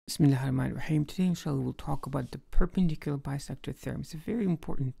Bismillahirrahmanirrahim. Today, inshallah, we'll talk about the perpendicular bisector theorem. It's a very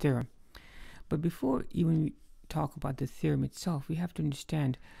important theorem. But before even we talk about the theorem itself, we have to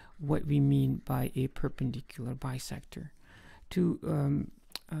understand what we mean by a perpendicular bisector. To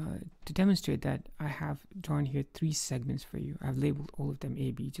demonstrate that, I have drawn here three segments for you. I've labeled all of them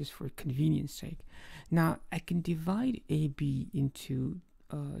AB just for convenience sake. Now, I can divide AB into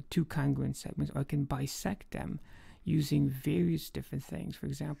two congruent segments, or I can bisect them using various different things. For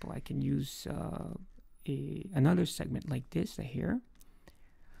example, I can use another segment like this here.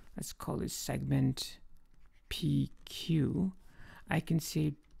 Let's call this segment PQ. I can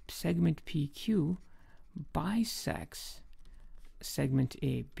say segment PQ bisects segment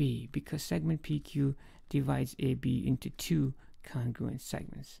AB because segment PQ divides AB into two congruent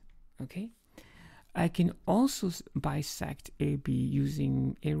segments. Okay? I can also bisect AB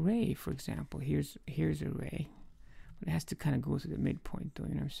using a ray, for example. Here's a ray. It has to kind of go to the midpoint, though,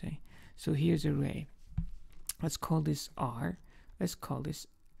 you know what I'm saying? So here's a ray. Let's call this R. Let's call this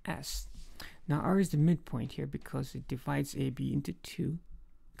S. Now, R is the midpoint here because it divides AB into two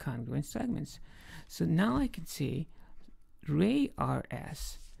congruent segments. So now I can say ray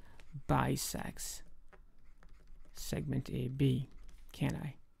RS bisects segment AB, can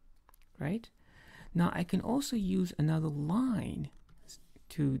I? Right? Now, I can also use another line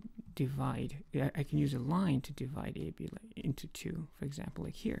to divide. I can use a line to divide AB into two, for example,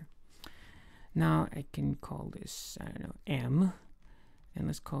 like here. Now I can call this, I don't know, M, and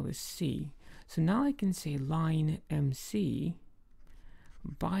let's call this C. So now I can say line MC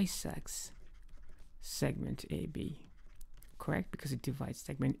bisects segment AB, correct? Because it divides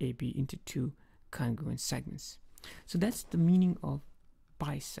segment AB into two congruent segments. So that's the meaning of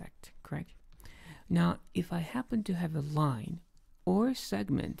bisect, correct? Now, if I happen to have a line or a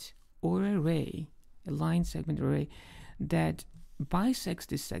segment or array, a line segment array that bisects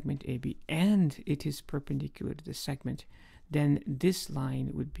this segment AB and it is perpendicular to the segment, then this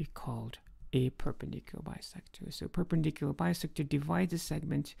line would be called a perpendicular bisector. So perpendicular bisector divides the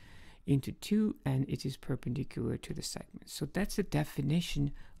segment into two and it is perpendicular to the segment. So that's the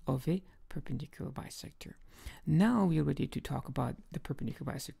definition of a perpendicular bisector. Now we are ready to talk about the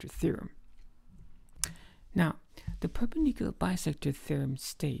perpendicular bisector theorem. Now, the perpendicular bisector theorem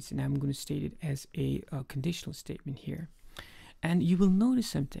states, and I'm going to state it as a conditional statement here, and you will notice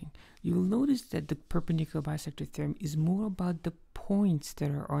something. You will notice that the perpendicular bisector theorem is more about the points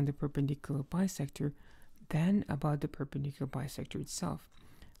that are on the perpendicular bisector than about the perpendicular bisector itself.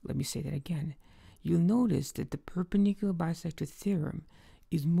 Let me say that again. You'll notice that the perpendicular bisector theorem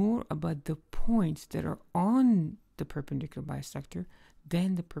is more about the points that are on the perpendicular bisector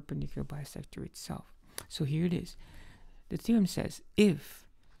than the perpendicular bisector itself. So here it is. The theorem says if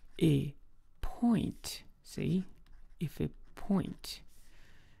a point, if a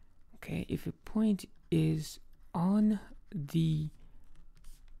point is on the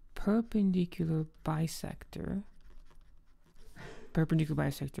perpendicular bisector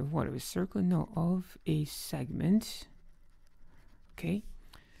of what? Of a circle? No, of a segment. Okay.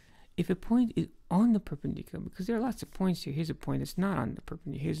 If a point is on the perpendicular, because there are lots of points here. Here's a point that's not on the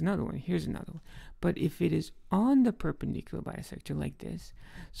perpendicular. Here's another one. Here's another one. But if it is on the perpendicular bisector like this,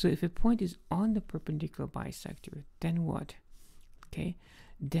 so if a point is on the perpendicular bisector, then what? Okay,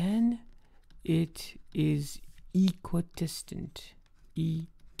 then it is equidistant.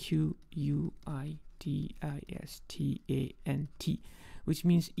 EQUIDISTANT, which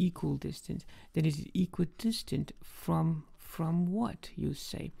means equal distance. Then it is equidistant from what, you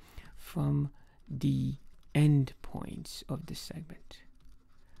say? From the endpoints of the segment.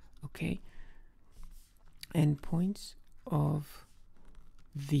 Okay, endpoints of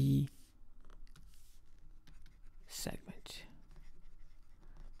the segment.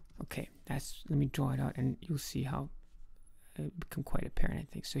 Okay, let me draw it out and you'll see how it become quite apparent, I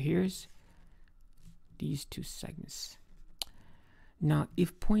think. So here's these two segments. Now,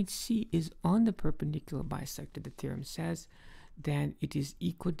 if point C is on the perpendicular bisector, the theorem says, then it is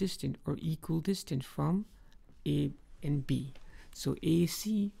equidistant or equal distant from A and B. So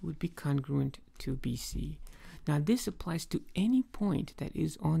AC would be congruent to BC. Now, this applies to any point that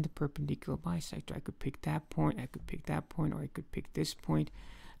is on the perpendicular bisector. I could pick that point, I could pick that point, or I could pick this point,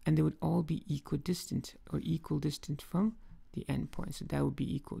 and they would all be equidistant or equal distant from the endpoint. So that would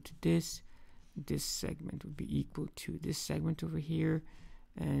be equal to this. This segment would be equal to this segment over here,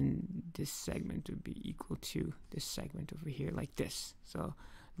 and this segment would be equal to this segment over here, like this. So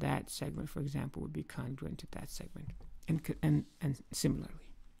that segment, for example, would be congruent to that segment, and similarly.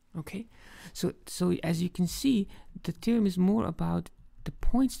 Okay, so as you can see, the theorem is more about the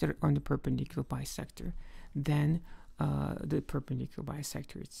points that are on the perpendicular bisector than the perpendicular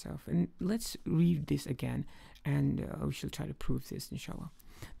bisector itself. And let's read this again, and we shall try to prove this, inshallah.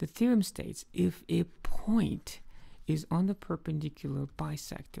 The theorem states, if a point is on the perpendicular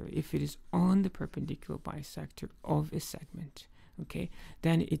bisector, if it is on the perpendicular bisector of a segment, okay,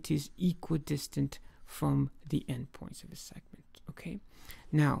 then it is equidistant from the endpoints of a segment. Okay,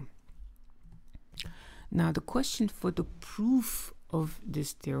 now the question for the proof of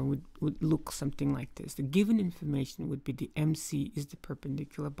this theorem would look something like this. The given information would be the MC is the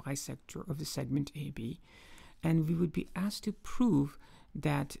perpendicular bisector of the segment AB, and we would be asked to prove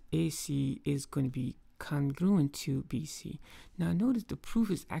that AC is going to be congruent to BC. Now notice the proof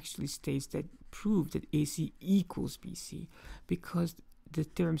is actually states that prove that AC equals BC, because the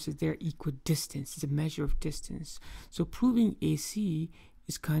theorem says they're equidistant. It's a measure of distance. So proving AC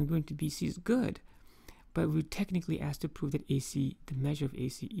is congruent to BC is good, but we're technically asked to prove that AC, the measure of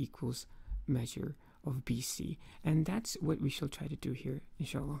AC, equals measure of BC, and that's what we shall try to do here,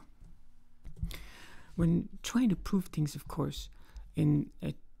 inshallah. When trying to prove things, of course, in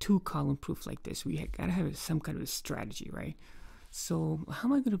a two-column proof like this, we gotta have some kind of a strategy, right? So how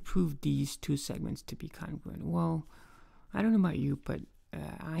am I going to prove these two segments to be congruent? Well, I don't know about you, but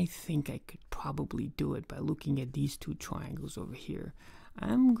I think I could probably do it by looking at these two triangles over here.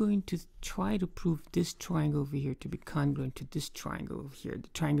 I'm going to try to prove this triangle over here to be congruent to this triangle over here, the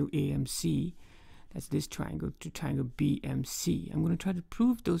triangle AMC. That's this triangle to triangle BMC. I'm going to try to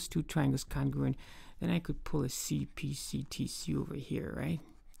prove those two triangles congruent. Then I could pull a CPCTC over here, right?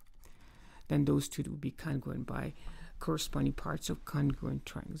 Then those two would be congruent by corresponding parts of congruent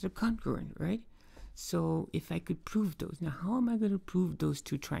triangles. They're congruent, right? So if I could prove those, now how am I going to prove those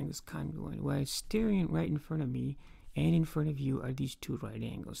two triangles congruent? Well, staring right in front of me and in front of you are these two right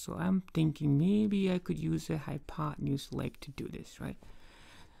angles. So I'm thinking maybe I could use a hypotenuse leg to do this, right?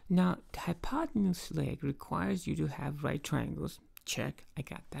 Now, the hypotenuse leg requires you to have right triangles. Check, I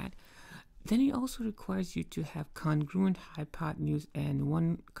got that. Then it also requires you to have congruent hypotenuse and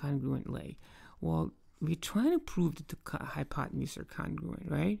one congruent leg. Well, we're trying to prove that the hypotenuse are congruent,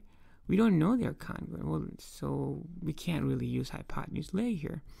 right? We don't know they're congruent, well, so we can't really use hypotenuse leg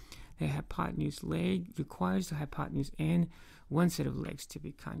here. The hypotenuse leg requires the hypotenuse and one set of legs to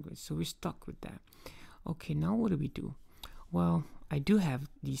be congruent, so we're stuck with that. Okay, now what do we do? Well, I do have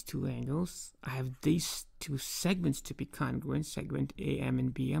these two angles. I have these two segments to be congruent. Segment AM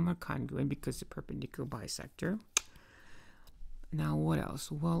and BM are congruent because the perpendicular bisector. Now what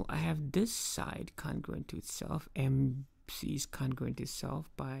else? Well, I have this side congruent to itself. MC is congruent to itself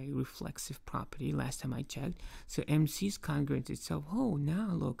by reflexive property last time I checked. So MC is congruent to itself. Oh, now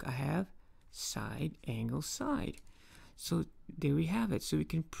look, I have side, angle, side. So there we have it. So we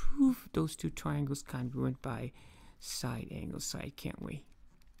can prove those two triangles congruent by side, angle, side, can't we?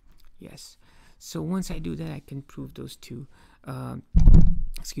 Yes. So once I do that, I can prove those two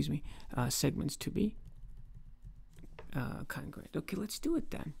segments to be congruent. Okay, let's do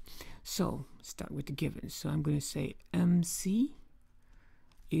it then. So start with the givens. So I'm going to say MC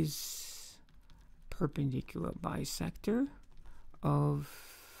is perpendicular bisector of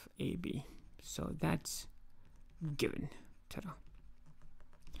AB. So that's given. Ta-da.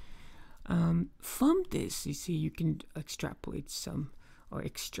 From this, you see, you can extrapolate some or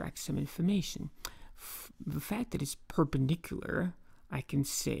extract some information. The fact that it's perpendicular, I can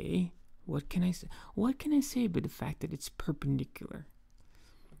say, what can I say? What can I say about the fact that it's perpendicular?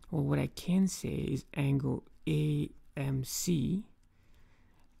 Well, what I can say is angle AMC,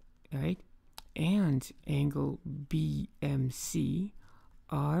 right, and angle BMC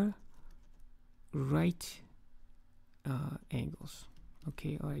are right angles.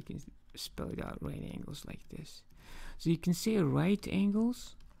 Okay, or I can spell it out, right angles like this. So you can say right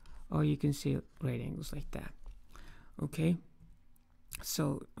angles, or you can say right angles like that. Okay,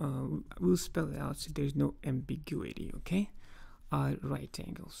 so we'll spell it out so there's no ambiguity. Okay, right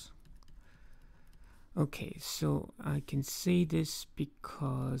angles. Okay, so I can say this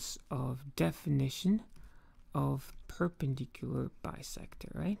because of definition of perpendicular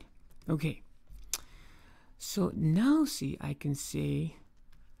bisector, right? Okay, so now see, I can say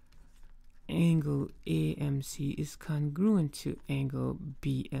angle AMC is congruent to angle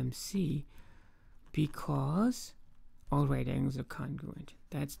BMC because all right angles are congruent.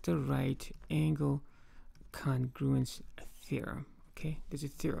 That's the right angle congruence theorem. Okay, there's a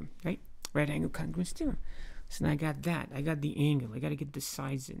theorem, right? Right angle congruence theorem. So now I got that. I got the angle. I got to get the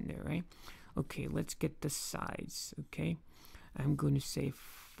sides in there, right? Okay, let's get the sides. Okay, I'm going to say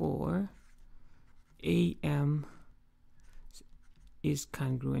for AM is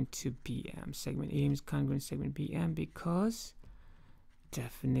congruent to BM. Segment AM is congruent to segment BM because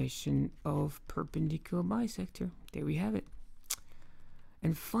definition of perpendicular bisector. There we have it.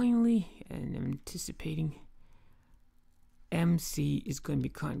 And finally, and I'm anticipating, MC is going to be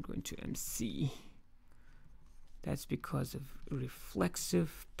congruent to MC. That's because of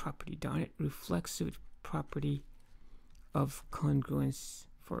reflexive property, darn it, reflexive property of congruence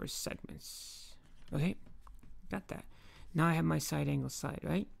for segments. Okay, got that. Now I have my side angle side,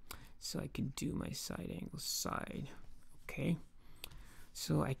 right? So I can do my side angle side. Okay,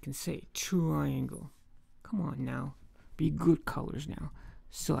 so I can say triangle. Come on now, be good colors now.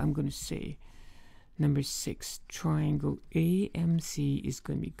 So I'm going to say number 6, triangle AMC is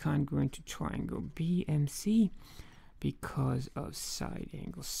going to be congruent to triangle BMC because of side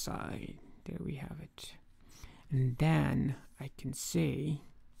angle side. There we have it. And then I can say,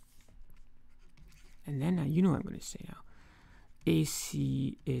 and then you know what I'm going to say now.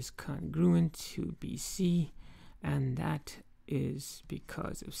 AC is congruent to BC, and that is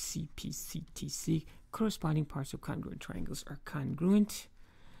because of CPCTC. Corresponding parts of congruent triangles are congruent.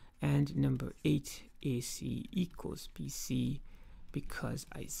 And number 8, AC equals BC because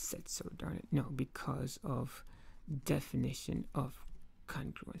I said so, darn it. No, because of definition of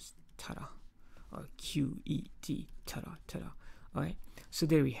congruence. Ta-da. Or QED. Ta-da, ta-da. All right. So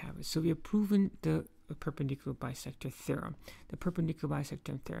there we have it. So we have proven the perpendicular bisector theorem. The perpendicular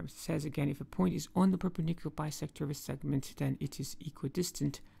bisector theorem says again, if a point is on the perpendicular bisector of a segment, then it is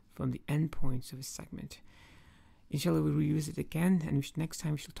equidistant from the endpoints of a segment. Inshallah, we'll revisit it again, and next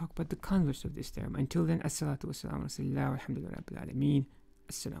time we shall talk about the converse of this theorem. Until then, as-salatu was-salamu ala rasulillah, walhamdulillahi rabbil alameen.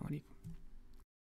 Assalamu alaikum.